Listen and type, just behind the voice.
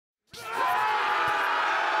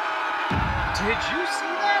Did you see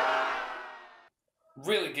that?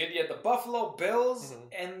 Really good. You had the Buffalo Bills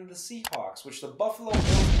and the Seahawks, which the Buffalo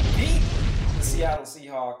Bills beat the Seattle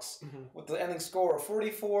Seahawks with the ending score of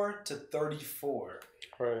 44-34.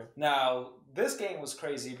 Right. Now, this game was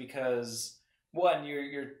crazy because, one,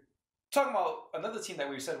 you're talking about another team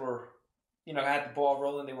that we said were, had the ball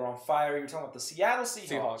rolling. They were on fire. You were talking about the Seattle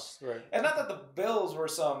Seahawks. Right. And not that the Bills were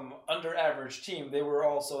some under-average team. They were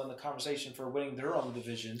also in the conversation for winning their own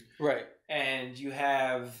division. Right. And you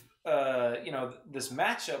have, this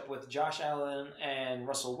matchup with Josh Allen and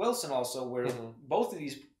Russell Wilson also, where both of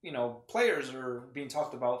these, players are being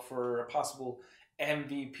talked about for a possible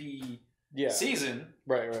MVP season.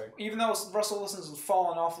 Right. Even though Russell Wilson's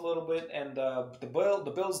fallen off a little bit, and the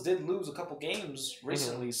Bills did lose a couple games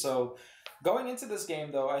recently. So going into this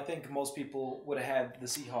game, though, I think most people would have had the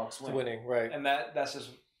Seahawks winning. Right. And that's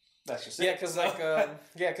just it.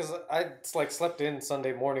 Because I slept in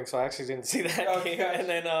Sunday morning, so I actually didn't see that game. Gosh. And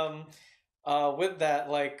then with that,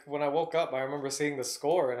 when I woke up, I remember seeing the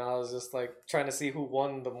score, and I was just trying to see who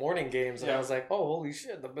won the morning games, and I was like, "Oh, holy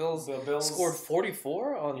shit! The Bills scored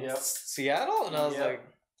 44 on Seattle," and I was like,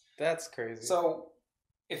 "That's crazy." So,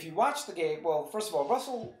 if you watch the game, well, first of all,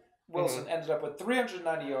 Russell Wilson ended up with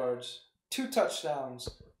 390 yards, 2 touchdowns,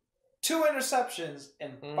 2 interceptions,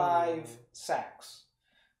 and 5 sacks.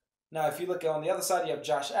 Now, if you look on the other side, you have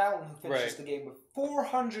Josh Allen, who finishes the game with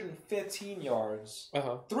 415 yards,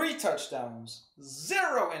 3 touchdowns,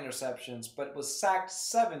 0 interceptions, but was sacked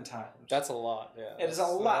 7 times. That's a lot, yeah. It is a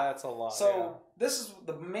lot. That's a lot, So, this is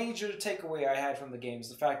the major takeaway I had from the game, is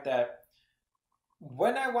the fact that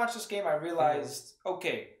when I watched this game, I realized,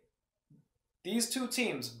 okay, these two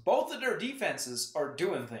teams, both of their defenses are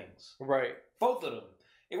doing things. Right. Both of them.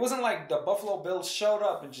 It wasn't like the Buffalo Bills showed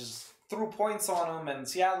up and just threw points on them, and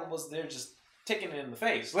Seattle was there just taking it in the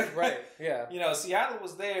face. Right, yeah. Seattle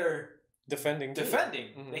was there defending.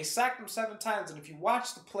 They sacked them 7 times, and if you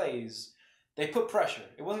watch the plays, they put pressure.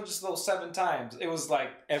 It wasn't just those 7 times. It was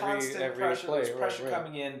constant pressure. There was pressure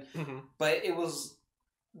coming in. But it was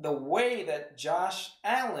the way that Josh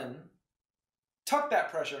Allen took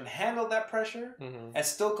that pressure and handled that pressure and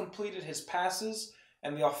still completed his passes,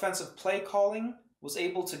 and the offensive play calling was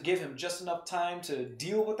able to give him just enough time to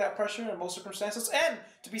deal with that pressure in most circumstances, and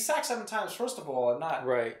to be sacked 7 times, first of all, and not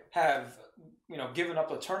have given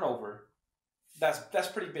up a turnover. That's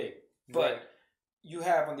pretty big. But you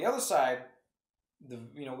have on the other side,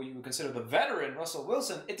 what you would consider the veteran Russell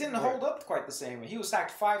Wilson. It didn't hold up quite the same way. He was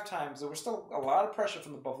sacked 5 times. There was still a lot of pressure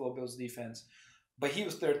from the Buffalo Bills defense, but he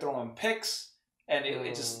was there throwing picks. And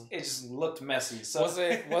it just looked messy. So was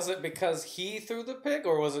it because he threw the pick,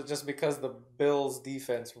 or was it just because the Bills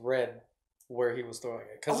defense read where he was throwing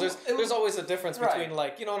it? Because there's always a difference between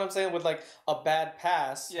you know what I'm saying, with a bad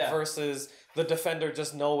pass versus the defender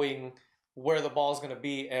just knowing where the ball's going to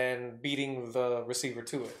be and beating the receiver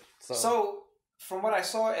to it. So from what I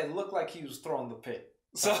saw, it looked like he was throwing the pick.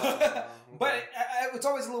 So, but it's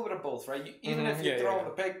always a little bit of both, right? Even if you're throwing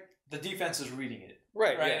the pick, the defense is reading it,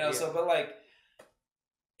 right? So, but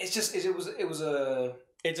it's just it was a.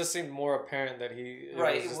 It just seemed more apparent that it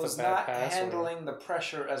was not handling the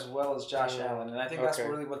pressure as well as Josh Allen, and I think that's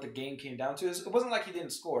really what the game came down to. It wasn't like he didn't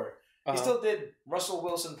score. He still did Russell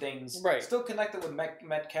Wilson things. Right. Still connected with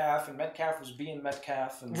Metcalf, and Metcalf was being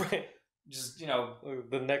Metcalf, and just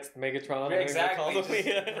the next Megatron. Exactly. Just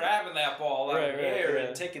grabbing that ball out of the air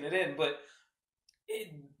and taking it in, but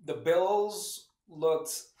the Bills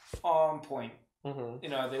looked on point.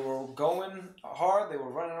 They were going hard. They were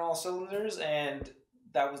running all cylinders, and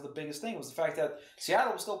that was the biggest thing, was the fact that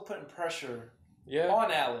Seattle was still putting pressure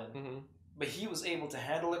on Allen, but he was able to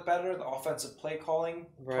handle it better. The offensive play calling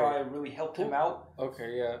probably really helped him out.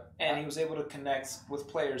 And he was able to connect with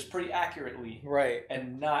players pretty accurately,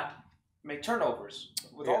 and not make turnovers.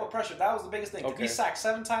 With all the pressure, that was the biggest thing. To be sacked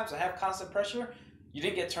 7 times and have constant pressure, you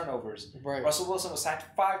didn't get turnovers. Russell Wilson was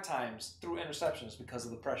sacked 5 times through interceptions because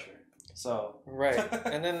of the pressure. So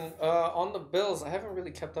and then on the Bills, I haven't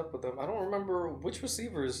really kept up with them. I don't remember which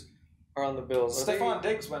receivers are on the Bills. Stephon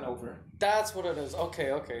Diggs went over. That's what it is. Okay.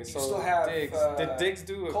 You still have Diggs. Did Diggs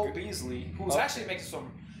do it? Cole Beasley, who's actually making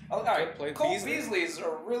some. All right, Cole Beasley's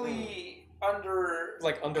are really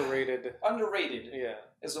underrated. Underrated,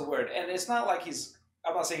 is the word, and it's not like he's.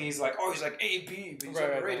 I'm not saying he's like AB, but he's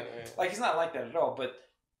underrated. He's not like that at all, but.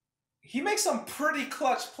 He makes some pretty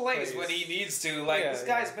clutch plays when he needs to. This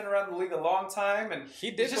guy's been around the league a long time, and he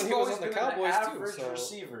did when he was on the Cowboys too. Average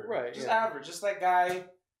receiver, just average, just that guy.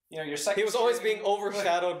 your second. He was always being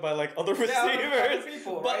overshadowed by like other receivers.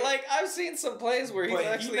 People, right? But like I've seen some plays where he's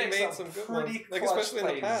actually made some good ones, like especially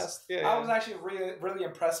plays. In the past. Yeah, I was actually really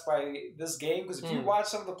impressed by this game because if you watch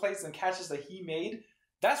some of the plays and catches that he made,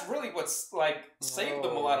 that's really what's like saved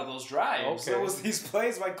them a lot of those drives. Okay. There was these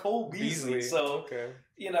plays by Cole Beasley. So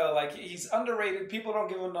like he's underrated. People don't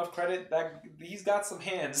give him enough credit. That he's got some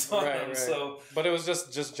hands on him. Right. So, but it was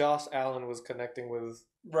just Josh Allen was connecting with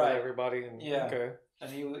everybody. And, and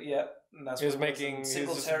and that's he was making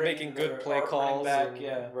good play calls.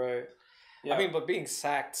 Right. Yeah. I mean, but being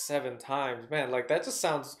sacked 7 times, man, like that just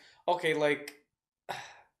sounds okay. Like.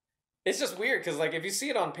 It's just weird because, like, if you see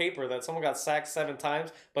it on paper that someone got sacked 7 times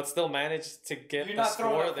but still managed to get you're the not score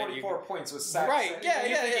throwing out 44 points with sacks. Right,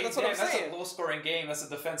 yeah, that's what I'm saying. That's a low-scoring game. That's a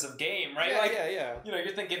defensive game, right? Yeah.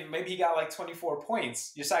 You're thinking maybe he got, like, 24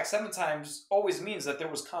 points. You sacked 7 times always means that there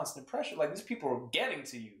was constant pressure. Like, these people were getting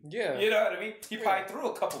to you. Yeah. You know what I mean? He probably threw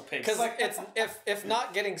a couple picks. Because, like, it's if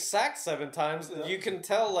not getting sacked 7 times, you can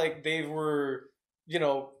tell, like, they were...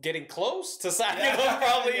 getting close to sacking him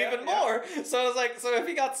probably even more. So it's like, so if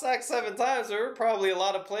he got sacked 7 times, there were probably a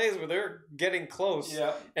lot of plays where they're getting close.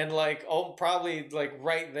 Yeah. And like, probably like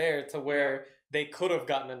right there to where they could have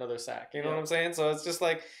gotten another sack. You know what I'm saying? So it's just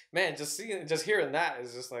like, man, just hearing that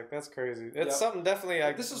is just like, that's crazy. It's something definitely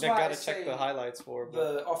I got to check the highlights for.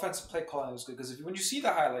 But. The offensive play calling was good because when you see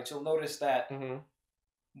the highlights, you'll notice that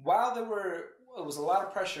while it was a lot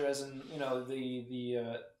of pressure, as in,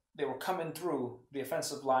 they were coming through the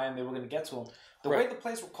offensive line. They were going to get to him. The way the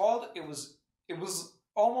plays were called, it was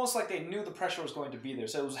almost like they knew the pressure was going to be there.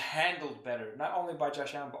 So it was handled better, not only by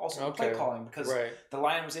Josh Allen, but also the play calling because the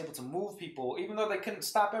line was able to move people. Even though they couldn't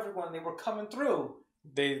stop everyone, they were coming through.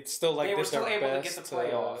 They still able to get the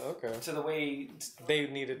play off to the way they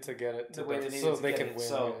needed to get it. The way they needed so to they get can it. win.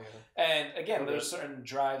 So, and again, there's certain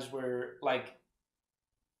drives where like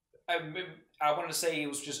I want to say it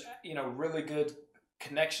was just really good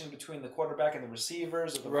connection between the quarterback and the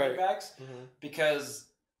receivers or the running backs because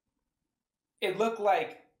it looked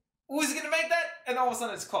like, is he going to make that? And all of a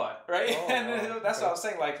sudden it's caught, right? That's what I was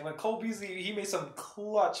saying. Like when Cole Beasley, he made some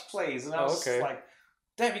clutch plays and I was just like,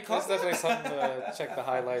 damn, he caught that. That's definitely something to check the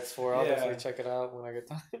highlights for. I'll definitely check it out when I get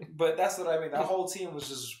time. But that's what I mean. That whole team was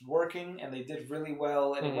just working and they did really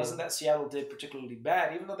well. And it wasn't that Seattle did particularly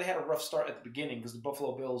bad, even though they had a rough start at the beginning because the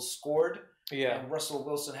Buffalo Bills scored. Yeah. And Russell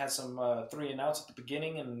Wilson had some 3 and outs at the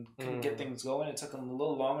beginning and couldn't get things going. It took him a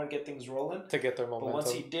little longer to get things rolling. To get their momentum. But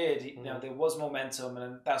once he did, there was momentum,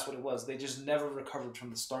 and that's what it was. They just never recovered from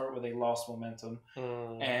the start where they lost momentum.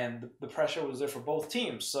 And the pressure was there for both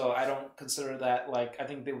teams. So I don't consider that, like, I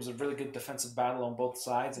think there was a really good defensive battle on both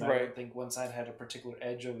sides, and I don't think one side had a particular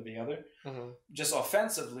edge over the other. Just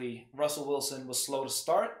offensively, Russell Wilson was slow to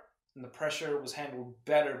start, and the pressure was handled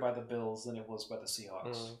better by the Bills than it was by the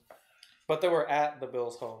Seahawks. But they were at the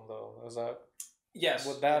Bills' home, though. Is that? Yes.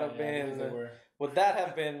 Would that have been? Would that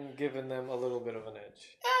have been giving them a little bit of an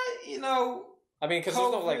edge? I mean, because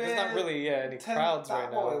there's not really any crowds right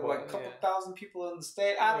now. Like a couple thousand people in the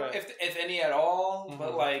state. I don't know if any at all.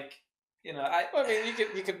 But like, I mean,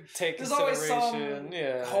 you could take there's consideration.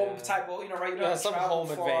 Always some home type of, right? You don't have some home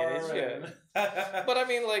advantage. But I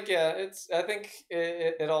mean, like, I think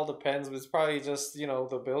it all depends. It's probably just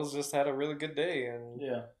the Bills just had a really good day and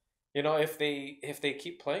if they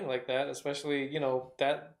keep playing like that, especially,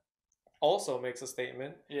 that also makes a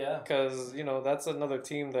statement. Yeah. Because, that's another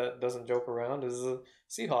team that doesn't joke around is the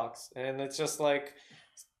Seahawks. And it's just like,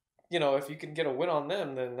 if you can get a win on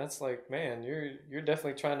them, then that's like, man, you're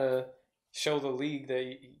definitely trying to show the league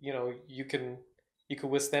that, you can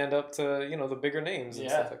withstand up to, the bigger names and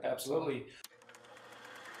stuff like that. Absolutely.